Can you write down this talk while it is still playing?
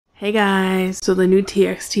Hey guys, so the new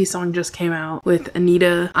TXT song just came out with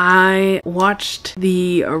Anitta. I watched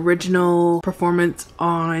the original performance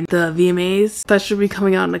on the VMAs. That should be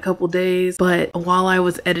coming out in a couple days, but while I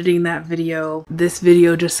was editing that video, this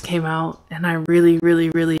video just came out and I really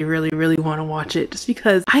want to watch it just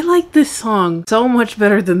because I like this song so much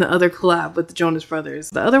better than the other collab with the Jonas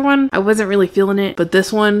Brothers. The other one, I wasn't really feeling it, but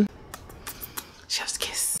this one, chef's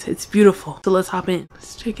kiss. It's beautiful. So let's hop in.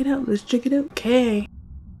 Let's check it out. Let's check it out. Okay.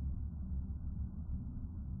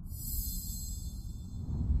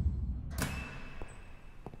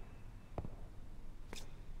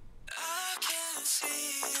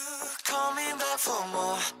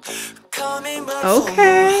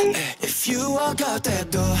 Okay. If you walk out that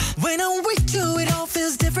door, when I'm with you, it all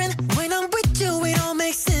feels different. When I'm with you, it all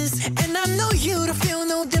makes sense. And I know you to feel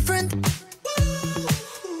no different.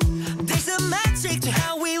 There's a magic to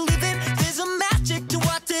how we live in. There's a magic to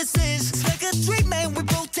what this is. It's like a dream, man, we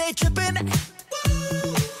both take tripping.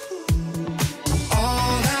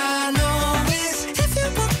 All I know is if you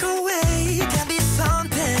walk away, there'll be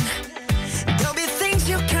something. There'll be things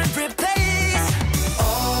you can't replace.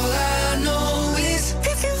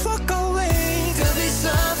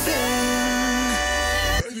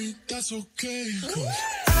 That's okay.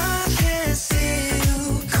 I can see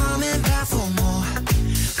you coming back for more.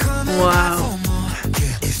 Wow.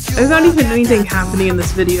 There's not even anything happening in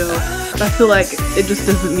this video. I feel like it just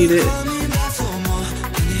doesn't need it.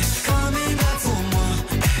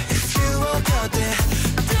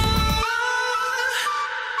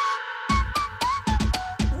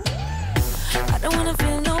 I don't wanna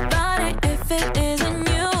feel nobody if it isn't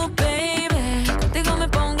you, baby. Contigo me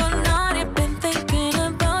pongo naughty, been thinking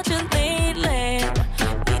about you lately.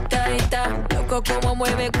 Loco como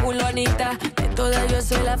mueve culo Anitta. De todas yo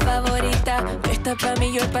soy la favorita. Esta pa'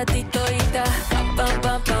 mí, yo pa' ti todita.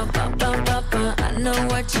 I know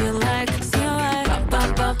what you like.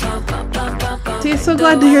 See, so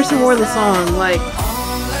glad to hear some more of the song. Like,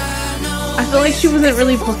 I feel like she wasn't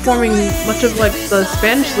really performing much of like the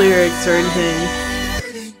Spanish lyrics or anything.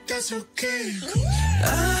 That's okay.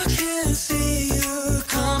 I can see you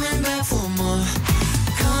coming back for more.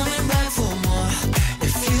 Coming back for more.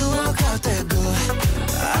 If you walk out that door,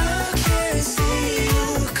 I can see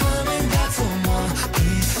you coming back for more.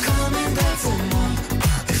 Coming back for more.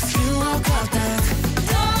 If you walk out that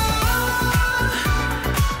door.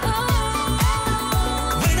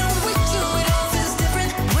 When I'm with you, it all feels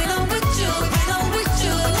different. When I'm with you, I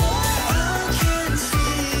can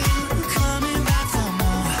see you coming back for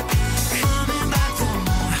more. Coming back for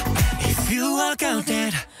more. If you walk out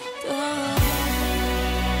that door.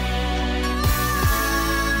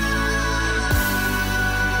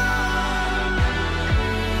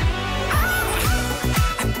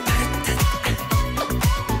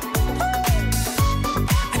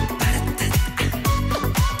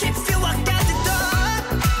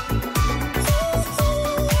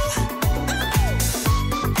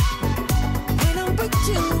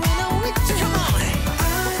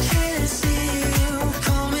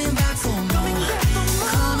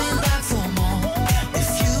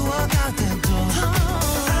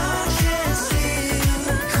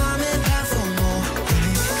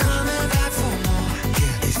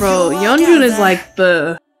 Bro, Yeonjun is like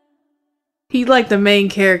he's like the main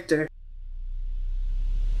character.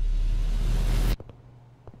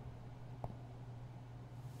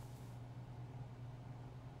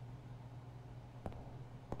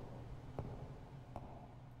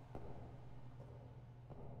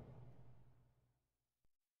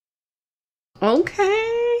 Okay.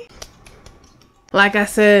 Like I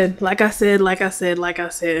said, 10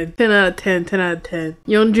 out of 10, 10 out of 10.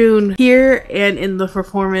 Yeonjun here and in the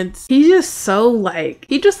performance, he's just so like,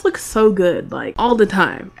 he just looks so good, like all the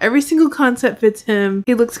time. Every single concept fits him.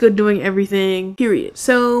 He looks good doing everything, period.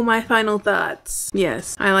 So my final thoughts.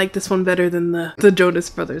 Yes, I like this one better than the Jonas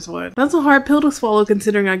Brothers one. That's a hard pill to swallow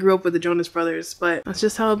considering I grew up with the Jonas Brothers, but that's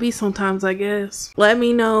just how it be sometimes, I guess. Let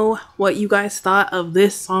me know what you guys thought of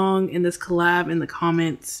this song and this collab in the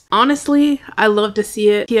comments. Honestly, I love to see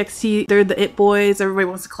it. TXT, they're the it boys. Everybody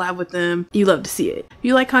wants to collab with them. You love to see it. If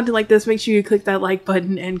you like content like this, make sure you click that like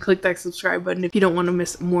button and click that subscribe button if you don't want to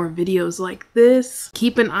miss more videos like this.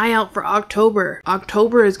 Keep an eye out for October.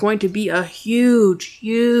 October is going to be a huge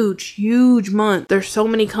month. There's so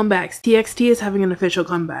many comebacks. TXT is having an official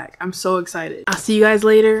comeback. I'm so excited. I'll see you guys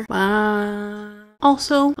later. Bye.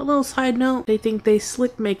 Also, a little side note, they think they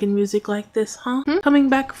slick making music like this, huh? Coming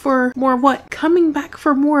back for more of what? Coming back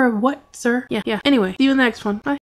for more of what, sir? Yeah. Anyway, see you in the next one. Bye.